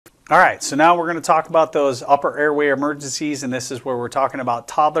All right, so now we're going to talk about those upper airway emergencies, and this is where we're talking about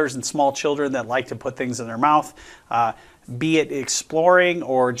toddlers and small children that like to put things in their mouth, be it exploring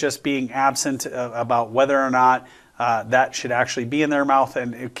or just being absent about whether or not that should actually be in their mouth,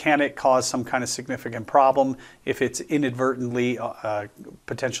 and can it cause some kind of significant problem if it's inadvertently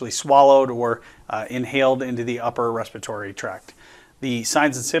potentially swallowed or inhaled into the upper respiratory tract. The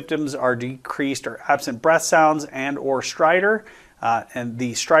signs and symptoms are decreased or absent breath sounds and or stridor. And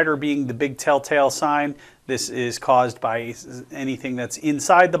the stridor being the big telltale sign. This is caused by anything that's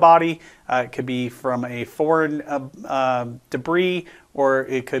inside the body. It could be from a foreign debris, or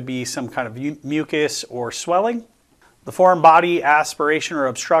it could be some kind of mucus or swelling. The foreign body aspiration or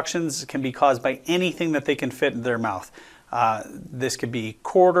obstructions can be caused by anything that they can fit in their mouth. This could be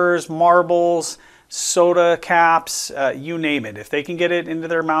quarters, marbles, soda caps, you name it. If they can get it into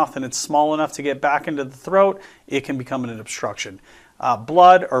their mouth and it's small enough to get back into the throat, it can become an obstruction.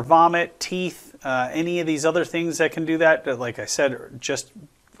 Blood or vomit, teeth, any of these other things that can do that, like I said just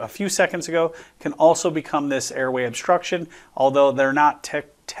a few seconds ago, can also become this airway obstruction. Although they're not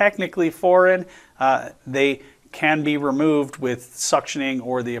technically foreign, they can be removed with suctioning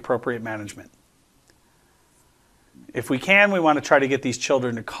or the appropriate management. If we can, we want to try to get these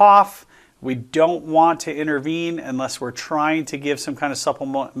children to cough. We don't want to intervene unless we're trying to give some kind of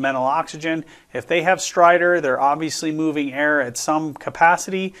supplemental oxygen. If they have stridor, they're obviously moving air at some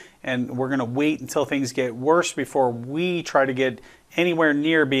capacity, and we're going to wait until things get worse before we try to get anywhere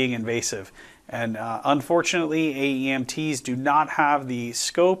near being invasive. And unfortunately, AEMTs do not have the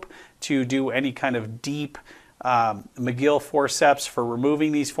scope to do any kind of deep McGill forceps for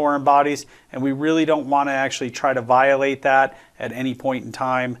removing these foreign bodies, and we really don't want to actually try to violate that at any point in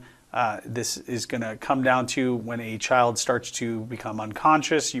time. This is going to come down to when a child starts to become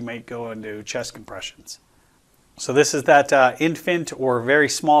unconscious, you might go into chest compressions. So this is that infant or very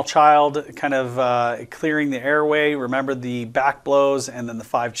small child kind of clearing the airway. Remember the back blows and then the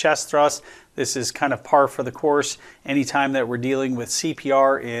 5 chest thrusts. This is kind of par for the course anytime that we're dealing with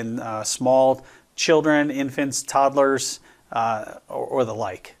CPR in small children, infants, toddlers, or the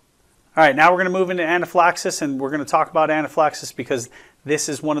like. All right, now we're going to move into anaphylaxis, and we're going to talk about anaphylaxis because this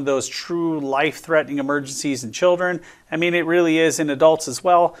is one of those true life-threatening emergencies in children. I mean, it really is in adults as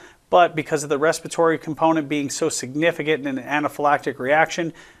well, but because of the respiratory component being so significant in an anaphylactic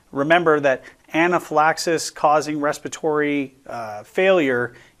reaction, remember that anaphylaxis causing respiratory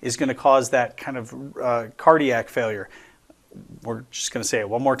failure is going to cause that kind of cardiac failure. We're just going to say it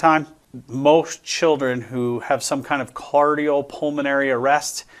one more time. Most children who have some kind of cardiopulmonary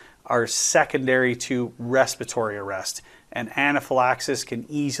arrest are secondary to respiratory arrest, and anaphylaxis can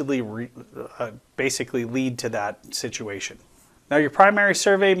easily basically lead to that situation. Now, your primary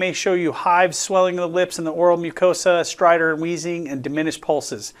survey may show you hives, swelling of the lips and the oral mucosa, stridor and wheezing, and diminished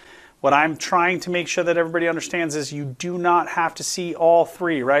pulses. What I'm trying to make sure that everybody understands is you do not have to see all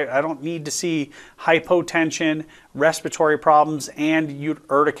three, right? I don't need to see hypotension, respiratory problems, and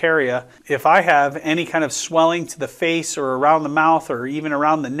urticaria. If I have any kind of swelling to the face or around the mouth or even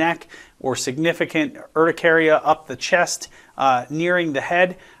around the neck, or significant urticaria up the chest, nearing the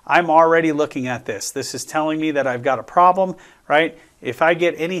head, I'm already looking at this. This is telling me that I've got a problem, right? If I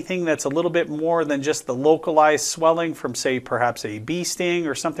get anything that's a little bit more than just the localized swelling from, say, perhaps a bee sting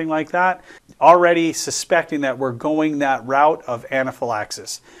or something like that, already suspecting that we're going that route of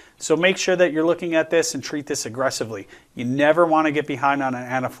anaphylaxis. So make sure that you're looking at this and treat this aggressively. You never want to get behind on an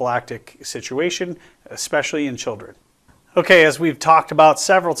anaphylactic situation, especially in children. Okay, as we've talked about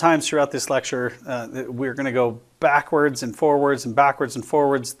several times throughout this lecture, we're going to go backwards and forwards and backwards and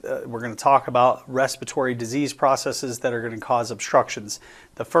forwards. We're going to talk about respiratory disease processes that are going to cause obstructions.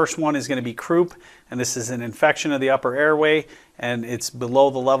 The first one is going to be croup, and this is an infection of the upper airway, and it's below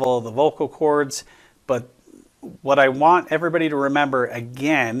the level of the vocal cords. But what I want everybody to remember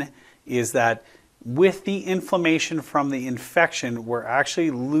again is that with the inflammation from the infection, we're actually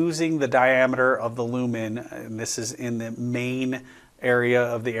losing the diameter of the lumen, and this is in the main area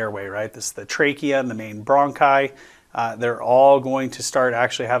of the airway, right? This is the trachea and the main bronchi. They're all going to start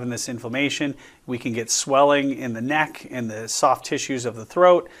actually having this inflammation. We can get swelling in the neck and the soft tissues of the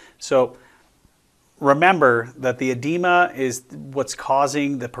throat. So remember that the edema is what's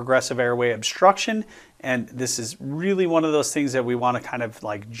causing the progressive airway obstruction, and this is really one of those things that we want to kind of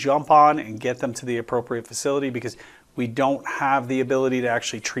like jump on and get them to the appropriate facility because we don't have the ability to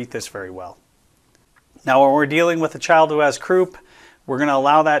actually treat this very well. Now, when we're dealing with a child who has croup, we're going to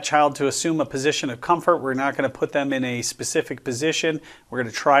allow that child to assume a position of comfort. We're not going to put them in a specific position. We're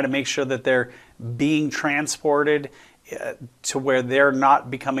going to try to make sure that they're being transported to where they're not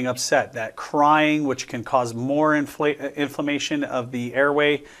becoming upset. That crying, which can cause more inflammation of the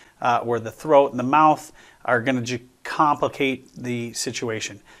airway, or the throat and the mouth are going to complicate the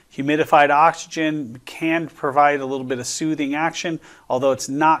situation. Humidified oxygen can provide a little bit of soothing action, although it's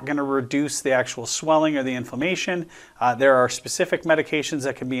not going to reduce the actual swelling or the inflammation. There are specific medications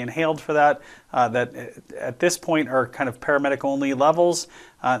that can be inhaled for that, that at this point are kind of paramedic only levels.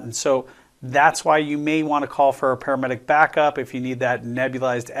 And so that's why you may want to call for a paramedic backup if you need that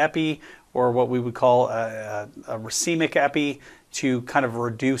nebulized epi, or what we would call a racemic epi, to kind of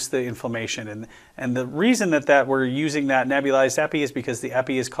reduce the inflammation. And the reason that we're using that nebulized epi is because the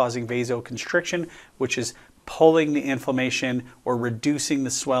epi is causing vasoconstriction, which is pulling the inflammation or reducing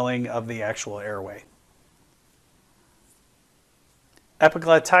the swelling of the actual airway.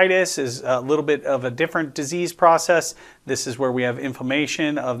 Epiglottitis is a little bit of a different disease process. This is where we have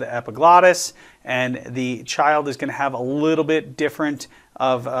inflammation of the epiglottis, and the child is going to have a little bit different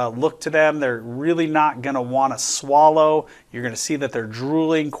of look to them. They're really not going to want to swallow. You're going to see that they're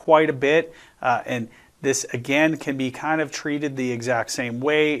drooling quite a bit, and this again can be kind of treated the exact same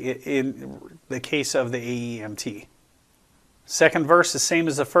way in the case of the AEMT. Second verse is same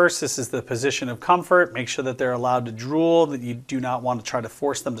as the first. This is the position of comfort. Make sure that they're allowed to drool, that you do not want to try to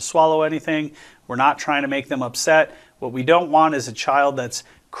force them to swallow anything. We're not trying to make them upset. What we don't want is a child that's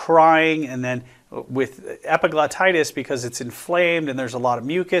crying, and then with epiglottitis, because it's inflamed and there's a lot of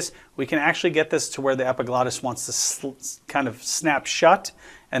mucus, we can actually get this to where the epiglottis wants to kind of snap shut,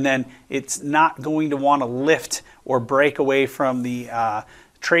 and then it's not going to want to lift or break away from the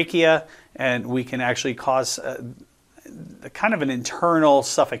trachea, and we can actually cause kind of an internal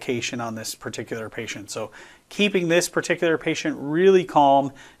suffocation on this particular patient. So keeping this particular patient really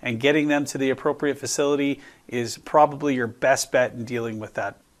calm and getting them to the appropriate facility is probably your best bet in dealing with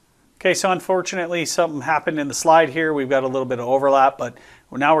that. Okay, so unfortunately something happened in the slide here. We've got a little bit of overlap, but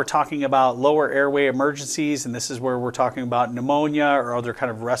now we're talking about lower airway emergencies, and this is where we're talking about pneumonia or other kind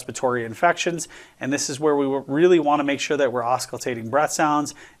of respiratory infections. And this is where we really want to make sure that we're auscultating breath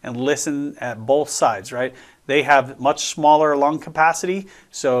sounds and listen at both sides, right? They have much smaller lung capacity,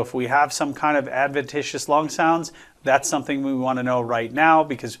 so if we have some kind of adventitious lung sounds, that's something we want to know right now,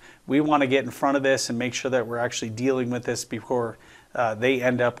 because we want to get in front of this and make sure that we're actually dealing with this before they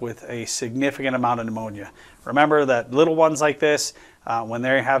end up with a significant amount of pneumonia. Remember that little ones like this, when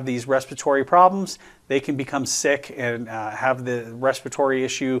they have these respiratory problems, they can become sick and have the respiratory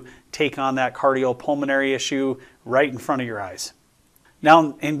issue take on that cardiopulmonary issue right in front of your eyes.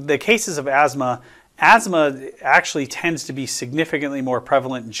 Now, in the cases of asthma, asthma actually tends to be significantly more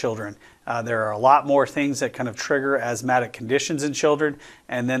prevalent in children. There are a lot more things that kind of trigger asthmatic conditions in children,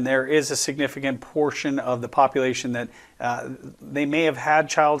 and then there is a significant portion of the population that they may have had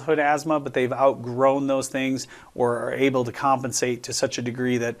childhood asthma, but they've outgrown those things or are able to compensate to such a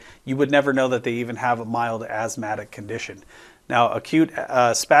degree that you would never know that they even have a mild asthmatic condition. Now, acute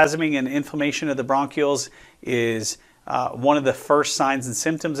spasming and inflammation of the bronchioles is one of the first signs and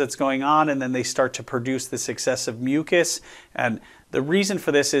symptoms that's going on, and then they start to produce this excessive mucus. And the reason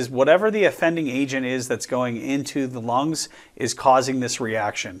for this is whatever the offending agent is that's going into the lungs is causing this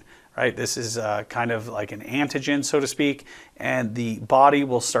reaction, right? This is kind of like an antigen, so to speak, and the body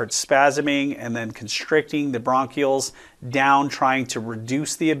will start spasming and then constricting the bronchioles down, trying to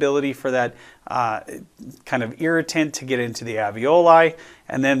reduce the ability for that kind of irritant to get into the alveoli,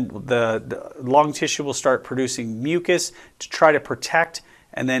 and then the lung tissue will start producing mucus to try to protect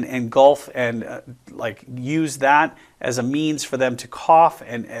and then engulf and like use that as a means for them to cough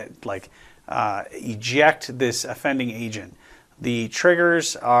and eject this offending agent. The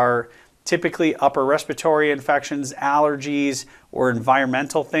triggers are typically upper respiratory infections, allergies, or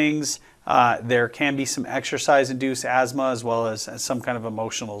environmental things. There can be some exercise-induced asthma as well as some kind of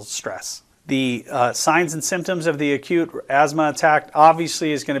emotional stress. The signs and symptoms of the acute asthma attack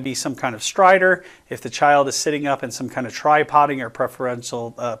obviously is going to be some kind of stridor. If the child is sitting up in some kind of tripoding or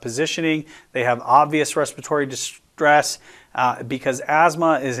preferential positioning, they have obvious respiratory distress. Because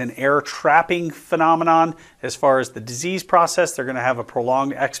asthma is an air trapping phenomenon, as far as the disease process, they're going to have a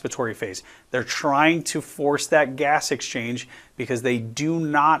prolonged expiratory phase. They're trying to force that gas exchange because they do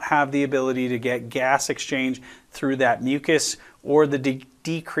not have the ability to get gas exchange through that mucus or the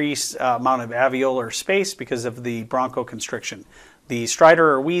decreased amount of alveolar space because of the bronchoconstriction. The stridor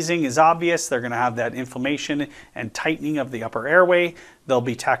or wheezing is obvious. They're going to have that inflammation and tightening of the upper airway. They'll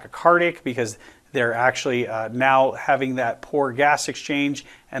be tachycardic because they're actually now having that poor gas exchange,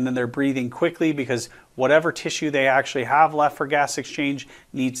 and then they're breathing quickly because whatever tissue they actually have left for gas exchange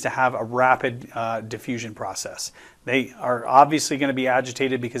needs to have a rapid diffusion process. They are obviously going to be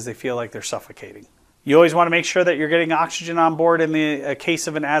agitated because they feel like they're suffocating. You always want to make sure that you're getting oxygen on board in the case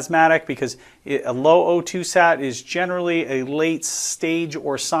of an asthmatic, because a low O2 sat is generally a late stage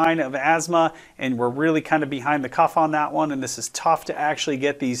or sign of asthma, and we're really kind of behind the cuff on that one, and this is tough to actually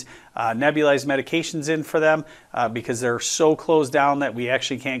get these nebulized medications in for them because they're so closed down that we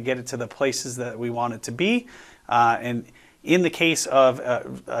actually can't get it to the places that we want it to be. And in the case of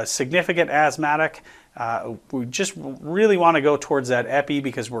a significant asthmatic, we just really want to go towards that epi,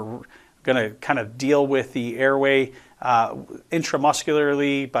 because we're going to kind of deal with the airway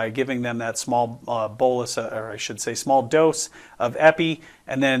intramuscularly by giving them that small bolus, or I should say small dose of epi.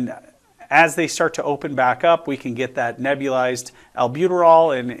 And then as they start to open back up, we can get that nebulized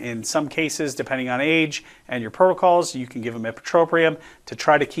albuterol. And in some cases, depending on age and your protocols, you can give them ipratropium to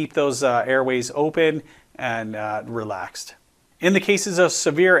try to keep those airways open and relaxed. In the cases of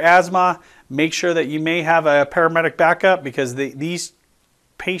severe asthma, make sure that you may have a paramedic backup, because these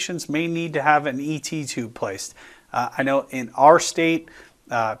patients may need to have an ET tube placed. I know in our state,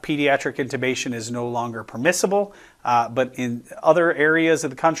 pediatric intubation is no longer permissible, but in other areas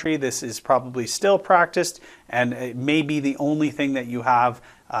of the country, this is probably still practiced, and it may be the only thing that you have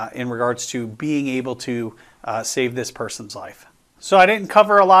in regards to being able to save this person's life. So I didn't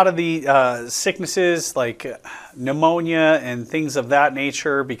cover a lot of the sicknesses like pneumonia and things of that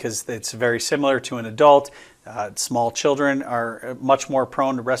nature, because it's very similar to an adult. Small children are much more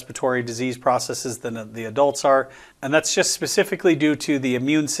prone to respiratory disease processes than the adults are. And that's just specifically due to the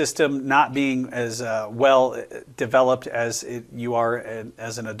immune system not being as well developed as you are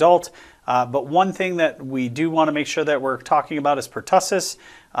as an adult. But one thing that we do want to make sure that we're talking about is pertussis.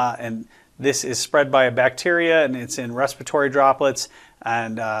 And this is spread by a bacteria, and it's in respiratory droplets.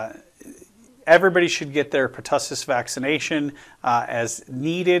 And everybody should get their pertussis vaccination as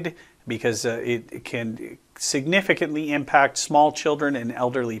needed, because it can significantly impact small children and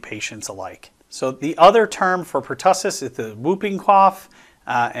elderly patients alike. So the other term for pertussis is the whooping cough,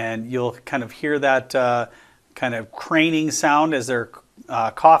 and you'll kind of hear that kind of craning sound as they're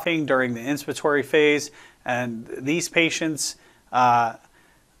coughing during the inspiratory phase. And these patients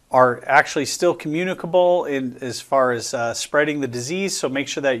are actually still communicable in as far as spreading the disease. So make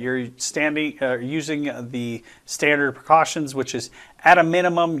sure that you're using the standard precautions, which is at a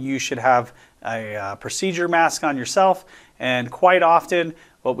minimum you should have a procedure mask on yourself. And quite often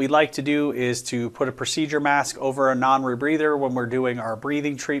what we like to do is to put a procedure mask over a non-rebreather when we're doing our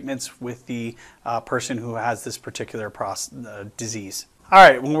breathing treatments with the person who has this particular disease. All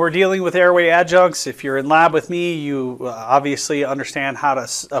right, when we're dealing with airway adjuncts, if you're in lab with me, you obviously understand how to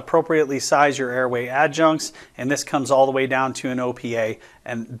appropriately size your airway adjuncts, and this comes all the way down to an OPA,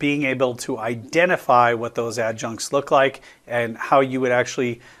 and being able to identify what those adjuncts look like and how you would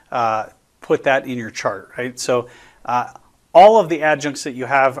actually put that in your chart, right? So all of the adjuncts that you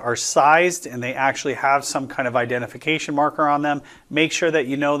have are sized, and they actually have some kind of identification marker on them. Make sure that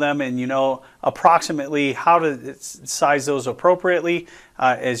you know them and you know approximately how to size those appropriately.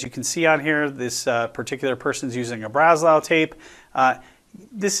 As you can see on here, this particular person's using a Breslau tape.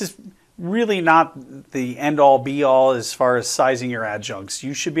 This is really not the end-all be-all as far as sizing your adjuncts.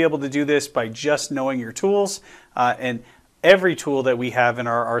 You should be able to do this by just knowing your tools, and every tool that we have in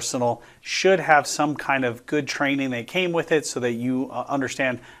our arsenal should have some kind of good training that came with it, so that you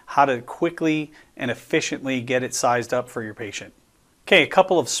understand how to quickly and efficiently get it sized up for your patient. Okay, a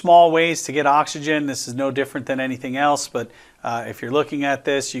couple of small ways to get oxygen. This is no different than anything else, but if you're looking at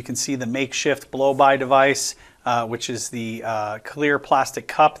this, you can see the makeshift blow-by device, which is the clear plastic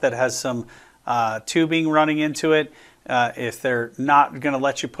cup that has some tubing running into it. If they're not going to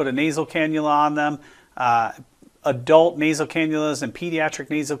let you put a nasal cannula on them, adult nasal cannulas and pediatric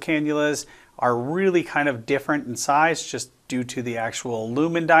nasal cannulas are really kind of different in size just due to the actual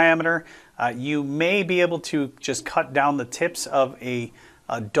lumen diameter. You may be able to just cut down the tips of a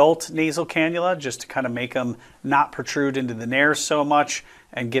adult nasal cannula just to kind of make them not protrude into the nares so much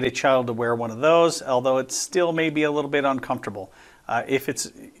and get a child to wear one of those, although it still may be a little bit uncomfortable. If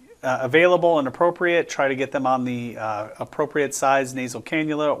it's available and appropriate, try to get them on the appropriate size nasal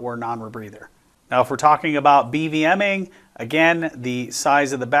cannula or non-rebreather. Now, if we're talking about BVMing, again, the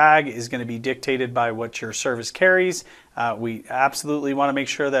size of the bag is going to be dictated by what your service carries. We absolutely want to make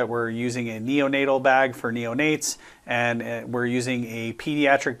sure that we're using a neonatal bag for neonates, and we're using a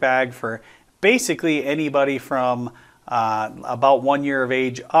pediatric bag for basically anybody from about 1 year of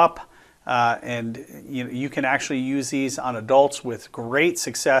age up. And you can actually use these on adults with great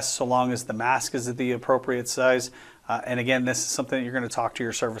success so long as the mask is at the appropriate size. And again, this is something that you're going to talk to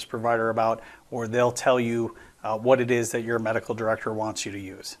your service provider about, or they'll tell you what it is that your medical director wants you to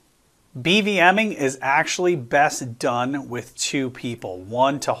use. BVMing is actually best done with two people.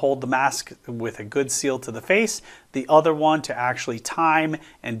 One to hold the mask with a good seal to the face, the other one to actually time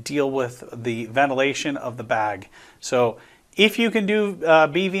and deal with the ventilation of the bag. So if you can do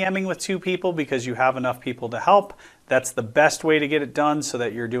BVMing with two people because you have enough people to help, that's the best way to get it done so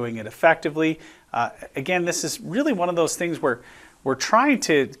that you're doing it effectively. Again, this is really one of those things where we're trying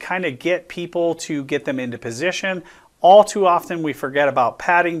to kind of get people to get them into position. All too often we forget about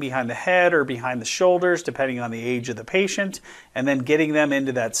padding behind the head or behind the shoulders, depending on the age of the patient, and then getting them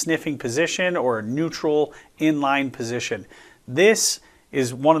into that sniffing position or a neutral inline position. This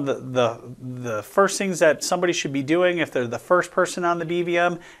is one of the first things that somebody should be doing if they're the first person on the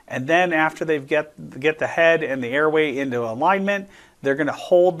BVM, and then after they get the head and the airway into alignment, they're going to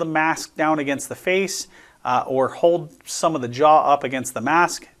hold the mask down against the face or hold some of the jaw up against the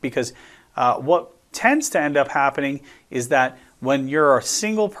mask, because what tends to end up happening is that when you're a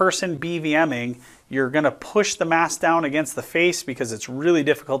single person BVMing, you're going to push the mask down against the face because it's really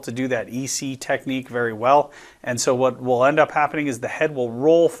difficult to do that EC technique very well. And so what will end up happening is the head will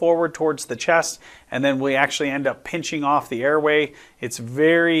roll forward towards the chest, and then we actually end up pinching off the airway. It's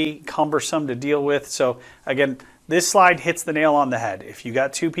very cumbersome to deal with. So again, this slide hits the nail on the head. If you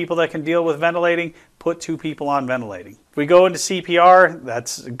got two people that can deal with ventilating, put two people on ventilating. If we go into CPR,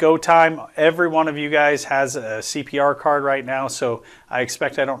 that's go time. Every one of you guys has a CPR card right now, so I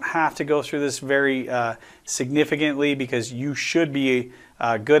expect I don't have to go through this very significantly because you should be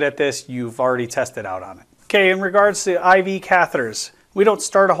good at this. You've already tested out on it. Okay, in regards to IV catheters, we don't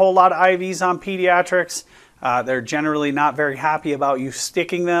start a whole lot of IVs on pediatrics. They're generally not very happy about you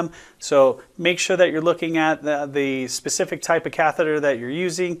sticking them, so make sure that you're looking at the specific type of catheter that you're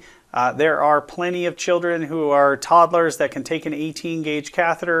using. There are plenty of children who are toddlers that can take an 18 gauge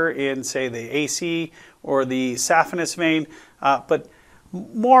catheter in, say, the AC or the saphenous vein, but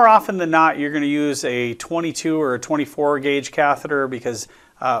more often than not you're going to use a 22 or a 24 gauge catheter because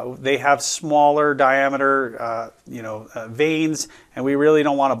they have smaller diameter veins, and we really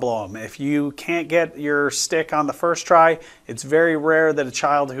don't want to blow them. If you can't get your stick on the first try, it's very rare that a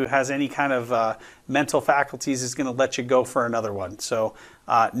child who has any kind of mental faculties is going to let you go for another one. So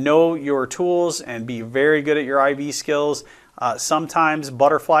know your tools and be very good at your IV skills. Sometimes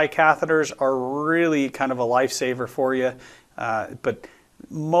butterfly catheters are really kind of a lifesaver for you, but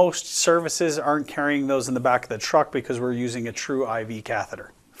most services aren't carrying those in the back of the truck because we're using a true IV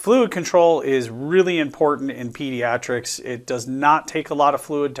catheter. Fluid control is really important in pediatrics. It does not take a lot of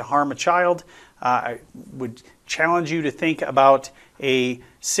fluid to harm a child. I would challenge you to think about a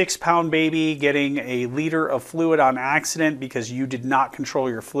 6-pound baby getting a liter of fluid on accident because you did not control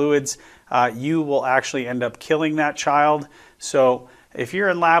your fluids. You will actually end up killing that child. So if you're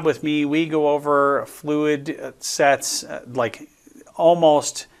in lab with me, we go over fluid sets like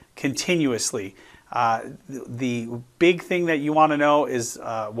almost continuously. The big thing that you want to know is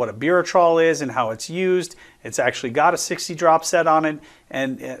what a Buretrol is and how it's used. It's actually got a 60 drop set on it,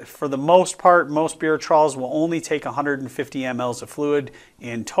 and for the most part, most Buretrols will only take 150 mLs of fluid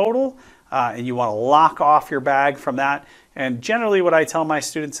in total, and you want to lock off your bag from that. And generally what I tell my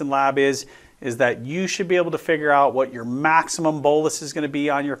students in lab is that you should be able to figure out what your maximum bolus is going to be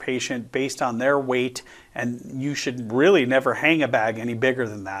on your patient based on their weight, and you should really never hang a bag any bigger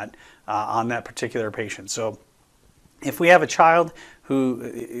than that on that particular patient. So if we have a child who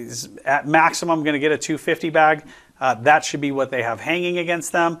is at maximum going to get a 250 bag, that should be what they have hanging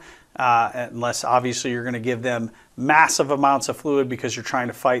against them, unless obviously you're going to give them massive amounts of fluid because you're trying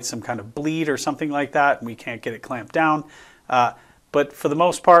to fight some kind of bleed or something like that and we can't get it clamped down. But for the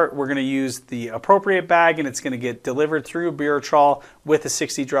most part, we're going to use the appropriate bag, and it's going to get delivered through Buretrol with a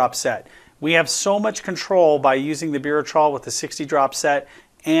 60 drop set. We have so much control by using the Buretrol with the 60 drop set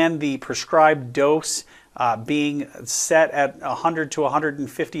and the prescribed dose being set at 100 to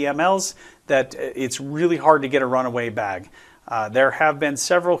 150 mLs that it's really hard to get a runaway bag. There have been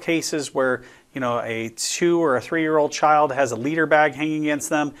several cases where a 2 or a 3-year-old child has a liter bag hanging against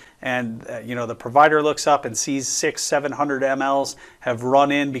them, and the provider looks up and sees 600-700 mLs have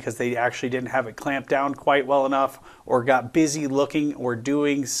run in because they actually didn't have it clamped down quite well enough or got busy looking or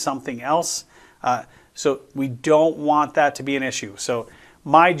doing something else. So we don't want that to be an issue. So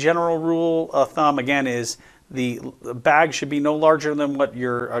my general rule of thumb again is the bag should be no larger than what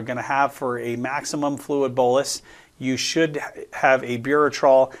you're going to have for a maximum fluid bolus. You should have a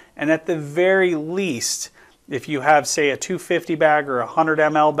Buretrol, and at the very least, if you have, say, a 250 bag or a 100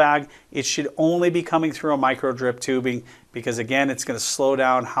 ml bag, it should only be coming through a micro drip tubing because, again, it's going to slow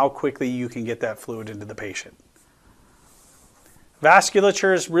down how quickly you can get that fluid into the patient.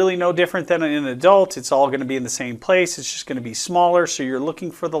 Vasculature is really no different than in an adult. It's all going to be in the same place. It's just going to be smaller. So you're looking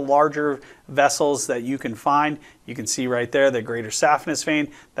for the larger vessels that you can find. You can see right there the greater saphenous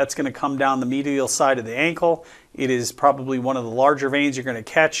vein. That's going to come down the medial side of the ankle. It is probably one of the larger veins you're going to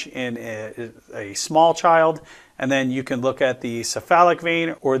catch in a small child. And then you can look at the cephalic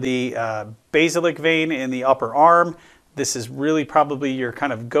vein or the basilic vein in the upper arm. This is really probably your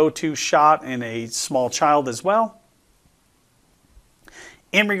kind of go-to shot in a small child as well.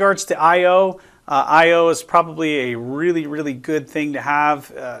 In regards to IO, IO is probably a really, really good thing to have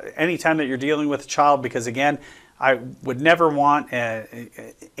anytime that you're dealing with a child, because again, I would never want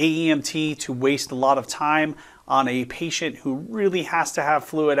AEMT to waste a lot of time on a patient who really has to have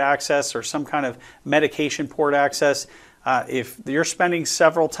fluid access or some kind of medication port access. If you're spending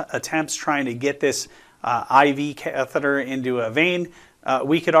several attempts trying to get this IV catheter into a vein,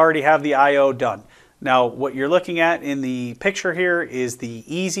 we could already have the IO done. Now, what you're looking at in the picture here is the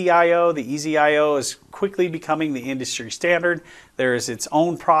Easy IO. The Easy IO is quickly becoming the industry standard. There is its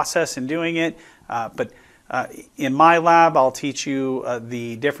own process in doing it, but in my lab, I'll teach you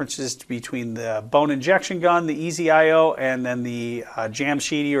the differences between the bone injection gun, the Easy IO, and then the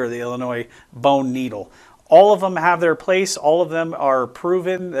Jamshidi or the Illinois bone needle. All of them have their place. All of them are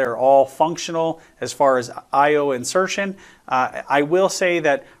proven. They're all functional as far as IO insertion. I will say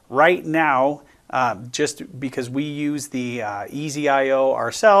that right now, just because we use the Easy IO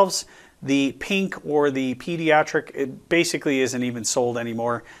ourselves, the pink or the pediatric, it basically isn't even sold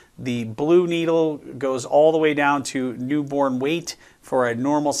anymore. The blue needle goes all the way down to newborn weight for a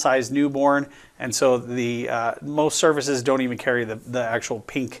normal sized newborn, and so the most services don't even carry the actual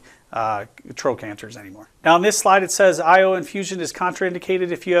pink trochanters anymore. Now on this slide it says IO infusion is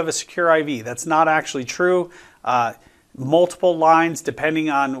contraindicated if you have a secure IV. That's not actually true. Multiple lines depending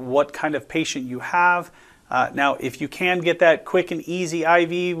on what kind of patient you have. Now, if you can get that quick and easy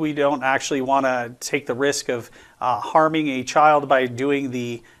IV, we don't actually want to take the risk of harming a child by doing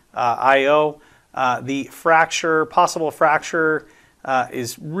the IO. The fracture, possible fracture,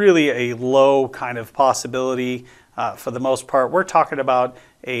 is really a low kind of possibility for the most part. We're talking about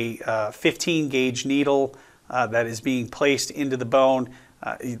a 15 gauge needle that is being placed into the bone.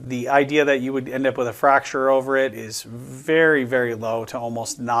 The idea that you would end up with a fracture over it is very, very low to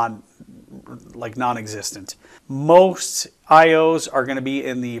almost non-existent. Most IOs are going to be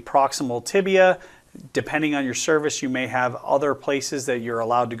in the proximal tibia. Depending on your service, you may have other places that you're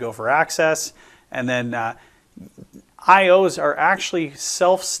allowed to go for access. And then IOs are actually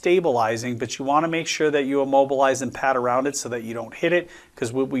self-stabilizing, but you want to make sure that you immobilize and pat around it so that you don't hit it,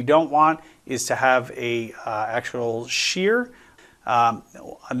 because what we don't want is to have a actual shear.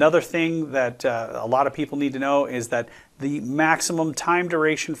 Another thing that a lot of people need to know is that the maximum time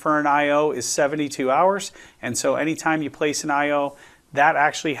duration for an IO is 72 hours. And so anytime you place an IO, that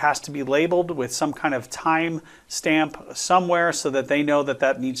actually has to be labeled with some kind of time stamp somewhere so that they know that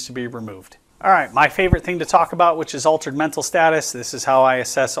that needs to be removed. All right, my favorite thing to talk about, which is altered mental status. This is how I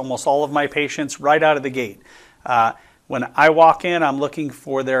assess almost all of my patients right out of the gate. When I walk in, I'm looking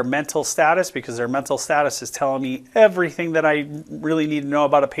for their mental status, because their mental status is telling me everything that I really need to know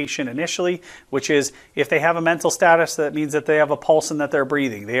about a patient initially, which is if they have a mental status, that means that they have a pulse and that they're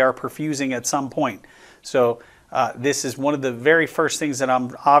breathing. They are perfusing at some point. So this is one of the very first things that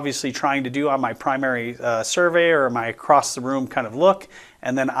I'm obviously trying to do on my primary survey or my across the room kind of look.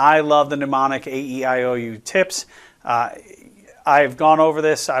 And then I love the mnemonic AEIOU tips. I've gone over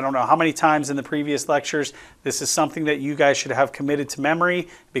this, I don't know how many times in the previous lectures. This is something that you guys should have committed to memory,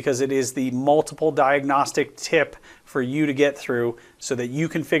 because it is the multiple diagnostic tip for you to get through so that you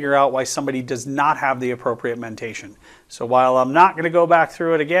can figure out why somebody does not have the appropriate mentation. So while I'm not going to go back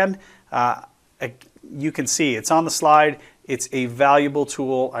through it again, you can see it's on the slide. It's a valuable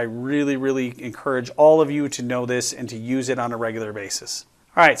tool. I really, really encourage all of you to know this and to use it on a regular basis.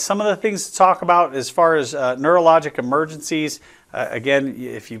 All right, some of the things to talk about as far as neurologic emergencies. Again,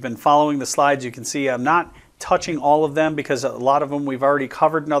 if you've been following the slides, you can see I'm not touching all of them because a lot of them we've already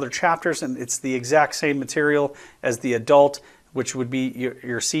covered in other chapters, and it's the exact same material as the adult, which would be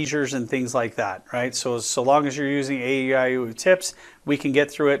your seizures and things like that, right? So long as you're using AEIOU tips, we can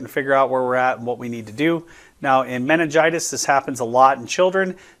get through it and figure out where we're at and what we need to do. Now, in meningitis, this happens a lot in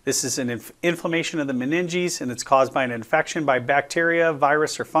children. This is an inflammation of the meninges, and it's caused by an infection by bacteria,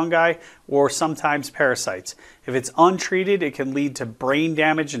 virus, or fungi, or sometimes parasites. If it's untreated, it can lead to brain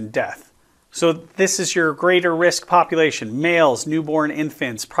damage and death. So this is your greater risk population: males, newborn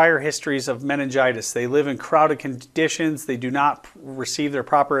infants, prior histories of meningitis. They live in crowded conditions. They do not receive their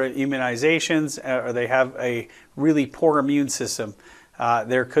proper immunizations, or they have a really poor immune system.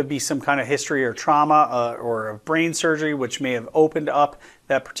 There could be some kind of history or trauma or a brain surgery which may have opened up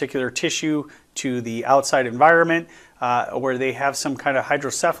that particular tissue to the outside environment, or they have some kind of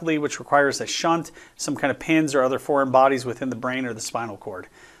hydrocephaly which requires a shunt, some kind of pins or other foreign bodies within the brain or the spinal cord.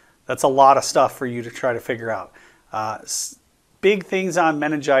 That's a lot of stuff for you to try to figure out. Big things on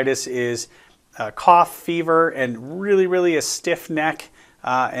meningitis is cough, fever, and really a stiff neck.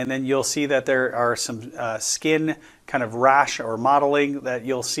 And then you'll see that there are some skin kind of rash or mottling that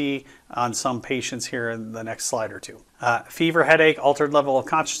you'll see on some patients here in the next slide or two. Fever, headache, altered level of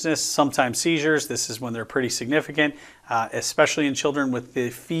consciousness, sometimes seizures. This is when they're pretty significant, especially in children with the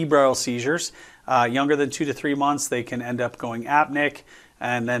febrile seizures. Younger than 2 to 3 months, they can end up going apneic,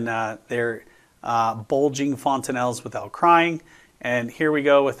 and then they're bulging fontanelles without crying. And here we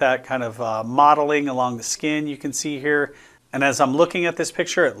go with that kind of mottling along the skin you can see here. And as I'm looking at this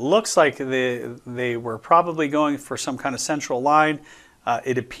picture, it looks like they were probably going for some kind of central line.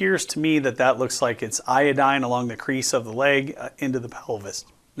 It appears to me that that looks like it's iodine along the crease of the leg into the pelvis.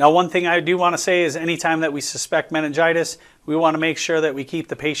 Now, one thing I do want to say is anytime that we suspect meningitis, we want to make sure that we keep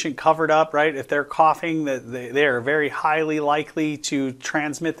the patient covered up, right? If they're coughing, they are very highly likely to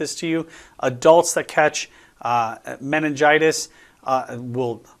transmit this to you. Adults that catch meningitis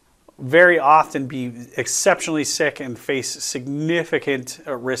will very often be exceptionally sick and face significant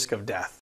risk of death.